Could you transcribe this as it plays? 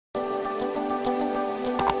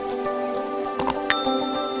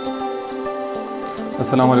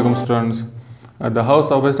Assalamu alaikum students. The House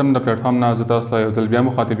of Wisdom د پلیټفارم نه زه تاسو ته یو ځل بیا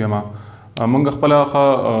مخاطب یم. موږ خپل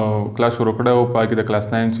کلاس شروع کړی و په کې د کلاس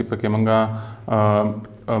 9 چې پکې موږ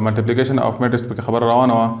ملټیپلیکیشن اف میټرکس پکې خبره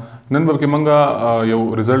روانه وه. نن به پکې موږ یو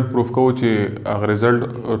ریزلټ پروف کوو چې هغه ریزلټ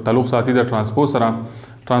تعلق ساتي د ټرانسپوز سره.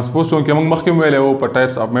 ټرانسپوز چونکې موږ مخکې ویلی وو په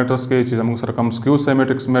ټایپس اف میټرکس کې چې زموږ سره کم سکیو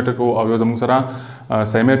سیمیټریک میټرک و او یو زموږ سره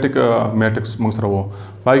سیمیټریک میټرکس موږ سره و.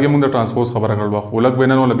 په هغې موږ د ټرانسپوز خبره کړل وه خو لږ به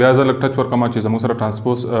نن بیا زه لږ ټچ ورکړم چې زموږ سره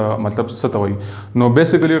ټرانسپوز مطلب څه ته وایي. نو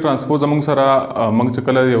بیسیکلی ټرانسپوز زموږ سره موږ چې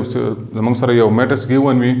کله زموږ سره یو میټرکس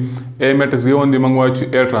ګیون وي ا میټرکس ګیون دی موږ وایو چې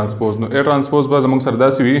ا ټرانسپوز. نو ا ټرانسپوز به زموږ سره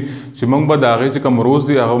داسې وي چې موږ به د هغې چې کوم روز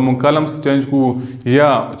دي هغه موږ کالمز چینج کړو یا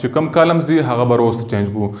چې کوم کالمز دي هغه به روز چینج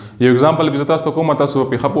کړو. یو اگزامپل به زه تاسو ته کوم تاسو به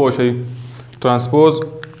ښه پوه شئ. ټرانسپوز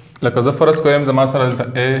لکه زه فرض کوم زما سره دلته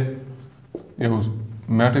ا یو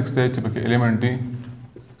میټرکس دی چې پکې الیمنټ دي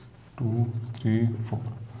 2 3 4.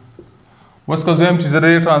 اوس که زه یم چې زه د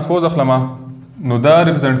ټرانسپوز اخلم نو دا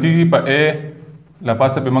ریپرزنټ کېږي په ا له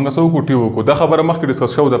پاسه پې موږ څه وکړو ټي وکړو. دا خبره مخکې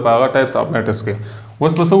ډسکس شوې ده په هغه ټایپس اف میټرکس کې.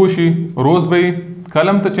 اوس به څه وشي روز به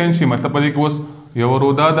کالم ته چینج شي مطلب په دې کې اوس یو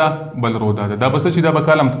رو دا ده بل رو دا ده. دا به څه شي دا به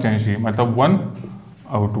کالم ته چینج شي مطلب 1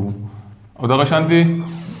 او 2 او دغه شانتې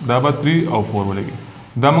دا به 3 او 4 ولګي.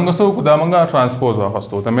 دا موږ څه وکړو دا موږ ټرانسپوز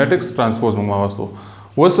واخیستو د میټرکس ټرانسپوز موږ واخیستو.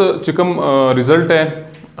 اوس چې کوم ریزلټ دی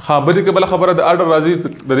خبرې کې بله خبره د آرډر راځي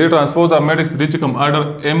د دې ټرانسپوز د میټرکس د دې چې کوم آرډر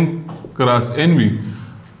ایم کراس ان وي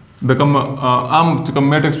د کوم عام چې کوم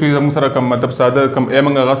میټرکس وي زموږ سره کوم مطلب ساده کوم ا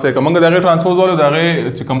موږ اخیستی که موږ د هغې ټرانسپوز والو د هغې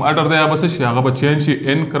چې کوم آرډر دی هغه به څه شي هغه به چینج شي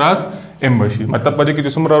ان کراس ام به شي. مطلب په دې کې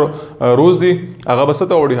چې څومره روز دي هغه به څه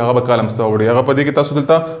ته وړي هغه به کالمز ته وړي. هغه په دې کې تاسو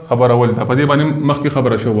دلته خبره ولې ده په دې باندې مخکې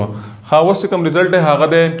خبره شوه. ښه اوس چې کوم ریزلټ دی هغه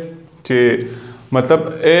دی چې مطلب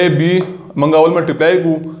ا بي موږ اول ملټیپلای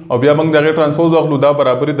کړو او بیا موږ د هغې ټرانسپوز واخلو دا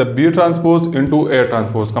برابري د بي ټرانسپوز انټو ا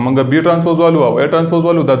ټرانسپوز. که موږ بي ټرانسپوز والو او ا ټرانسپوز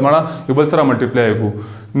والو دا دواړه یو بل سره ملټیپلای کړو.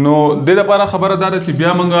 نو دې دپاره خبره دا ده چې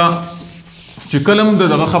بیا موږ چې کله هم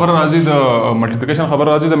دغه خبره راځي د ملټیپلیکیشن خبره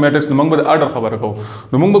راځي د میټرکس نو موږ به د آرډر خبره کوو.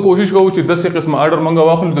 نو موږ به کوشش کوو چې داسې قسمه آرډر موږ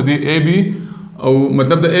واخلو د دې ا بي او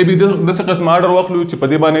مطلب د ا بي داسې قسمه آرډر واخلو چې په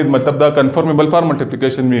دې باندې مطلب دا کنفرمیبل فار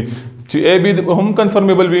ملټیپلیکیشن وي چې ا بي هم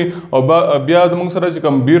کنفرمیبل وي او بیا زموږ سره چې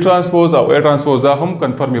کوم بي ټرانسپوز او ا ټرانسپوز دا هم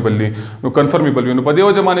کنفرمیبل وي. نو کنفرمیبل وي نو په دې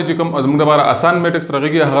وجه باندې چې کوم زموږ لپاره اسان میټرکس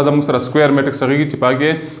رغېږي هغه زموږ سره سکویر میټرکس رغېږي چې په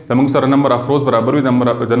هغې زموږ سره نمبر اف روز برابر وي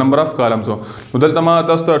د نمبر اف کالمز. نو دلته ما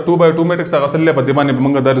تاسو ته 2 by 2 میټرکس هغه اصل دی په دې باندې به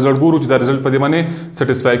موږ دا ریزلټ ګورو چې دا ریزلټ په دې باندې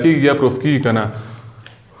سټسفای کېږي یا پروف کېږي که نه.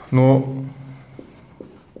 نو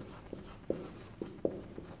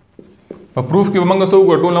په پروف کې به موږ څه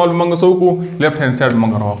وکړو ټول اول به موږ څه وکړو لیفټ هینډ سایډ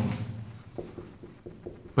موږ راواخلو.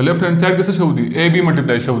 په لیفټ هینډ سایډ کې څه شوي دي ا بي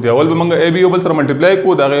ملټیپلای شوي دي. اول به موږ ا بي یو بل سره ملټیپلای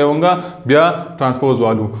کړو د هغې موږ بیا ټرانسپوز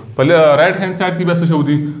والو. په رایټ هینډ سایډ کې بیا څه شوي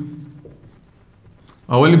دي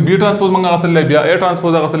اول بي ټرانسپوز موږ اخیستل دی بیا ا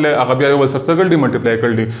ټرانسپوز اخیستل دی هغه بیا یو بل سره څه کړل دي ملټیپلای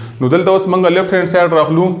کړل دي. نو دلته اوس موږ لیفټ هینډ سایډ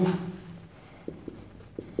راخلو.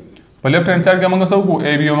 په لیفټ هینډ سایډ کې موږ څه وکړو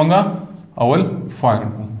ا بي موږ اول فایند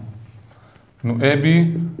کړو. نو ا بي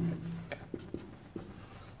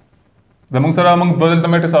زموږ سره موږ دوه دلته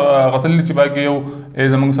میټرکس اخیستل دي چې باقي یو ا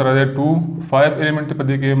زموږ سره دی 2 5 ایلیمنټ په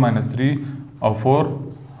دې کې -3 او 4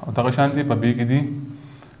 او دغه شانتې په بي کې دي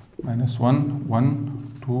 -1 1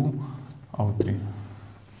 2 او 3.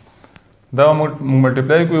 دا موږ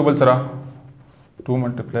ملټیپلای کوو یو بل سره 2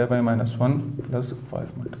 ملټیپلای بای -1 پلس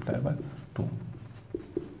 5 ملټیپلای بای 2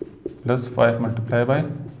 پلس 5 ملټیپلای بای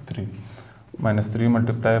 3 -3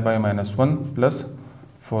 ملټیپلای بای -1 پلس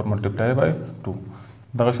 4 ملټیپلای بای 2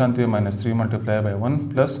 دغه شانتې -3 ملټیپلای بای 1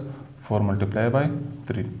 پلس 4 ملټیپلای بای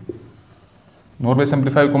 3. نور به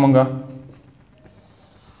سمپلیفای کوو موږ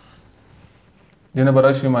دې نه به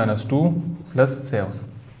راشي -2 پلس 7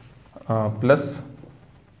 پلس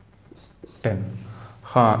 10.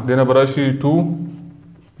 ها دې نه به راشي 2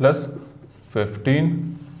 پلس 15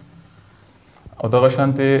 او دغه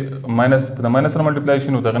شانتې ماینس د ماینس سره ملټیپلای شي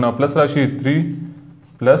نو دغه نه پلس راشي 3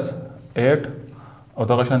 پلس 8 او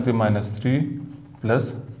دغه شانتې -3 پلس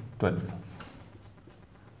 12.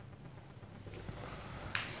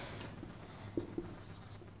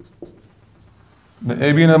 د ا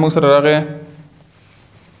بي نه موږ سره راغی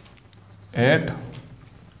 8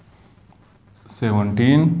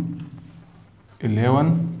 17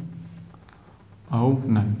 11 او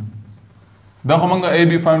 9. دا خو موږ ا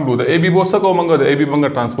بي فایند کړو. د ا بي به څه کوو موږ د ا بي موږ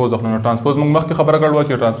ټرانسپوز اخلو. ټرانسپوز موږ مخکې خبره کړې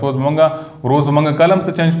چې ټرانسپوز موږ روز موږ کالمز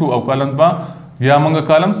ته چینج کړو او کالمز به یا موږ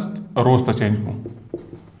کالمز روز ته چینج کړو.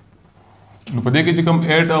 نو په دې کې چې کوم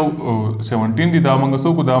 8 او 17 دي دا موږ څه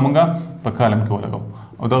وکړو دا موږ په کالم کې ولګو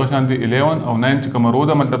او دغه شانتې 11 او 9 چې کومه رو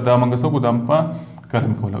ده مطلب دا موږ څه وکړو دا په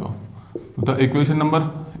کالم کې ولګو. دا ایکویشن نمبر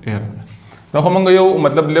A. دا خو موږ یو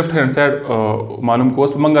مطلب لیفټ هینډ سایډ معلوم کو.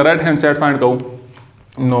 اوس موږ رائټ هینډ سایډ فایند کوو.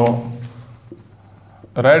 نو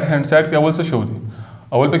رائټ هینډ سایډ کې اول څه شو دي؟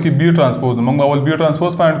 اول پکې بی ټرانسپوز. موږ اول بی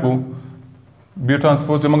ټرانسپوز فایند کوو. بی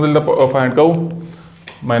ټرانسپوز چې موږ دلته فایند کوو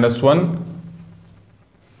 -1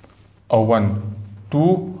 او 1 2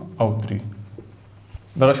 او 3.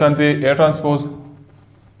 دغه شانتي اے ټرانسپوز.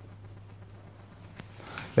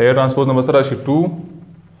 اے ټرانسپوز نمبر سره راشي 2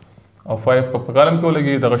 او 5 په کالم کې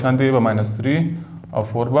ولګي. دغه شانتي به -3 او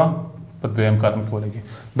 4 به په دویم کالم کې ولګي.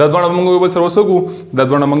 دا دواړه موږ یو بل سره وسګو. دا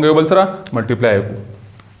دواړه موږ یو بل سره ملټیپلای کوو.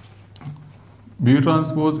 B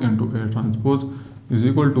transpose into A transpose is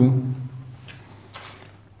equal to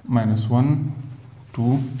 -1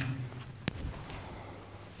 2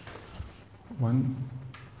 1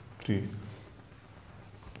 3.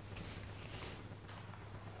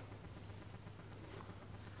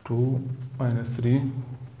 2 -3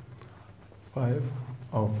 5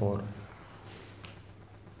 or 4.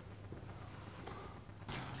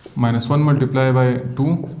 -1 multiplied by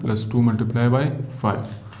 2 plus 2 multiplied by 5.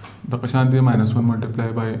 The question is -1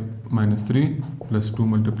 multiplied by -3 plus 2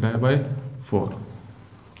 multiplied by 4.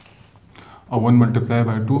 Or 1 multiplied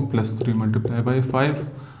by 2 plus 3 multiplied by 5.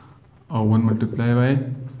 Or 1 multiplied by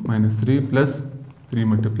 -3 plus 3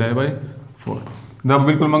 multiplied by 4. دا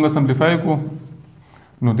بالکل منگا سمپلیفائی کو.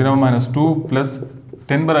 نو دینا -2 plus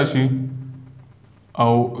 10 براشی.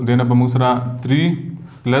 او دینا با موسرا 3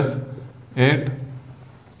 plus 8.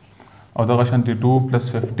 او دا غشانتی 2 plus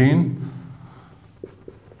 15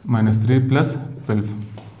 -3 plus 12.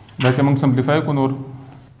 دا چې موږ سمپلیفای کو نور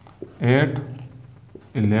 8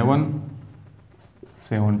 11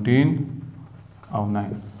 17 او 9.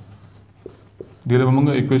 دې له موږ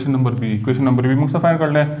اکویشن نمبر بی موږ څه فایند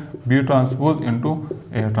کړل؟ بی ټرانسپوز انټو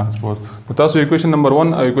اے ټرانسپوز. نو تاسو اکویشن نمبر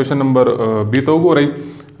 1 او اکویشن نمبر بی ته وګورئ.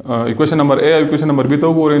 اکویشن نمبر اے او اکویشن نمبر بی ته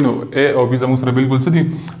وګورئ. نو اے او بی زموږ سره بالکل څه دي؟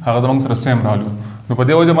 هغه زموږ سره سیم رالو. نو په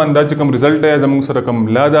دې وجه باندې دا چې کوم رزلټ دی زموږ سره کوم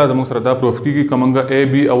لا ده زموږ سره دا پروف کیږي که موږ اے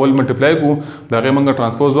بی اول ملټیپلای کو د هغې موږ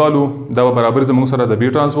ټرانسپوز والو دا به برابر زموږ سره د بی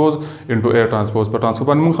ټرانسپوز انټو اے ټرانسپوز. په ټرانسپوز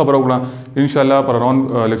باندې موږ خبره وکړه. انشاءالله پر راوند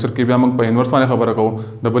لیکچر کې بیا موږ په انورس باندې خبره کوو.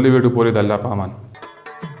 د بلې ویډیو پورې د الله په امان.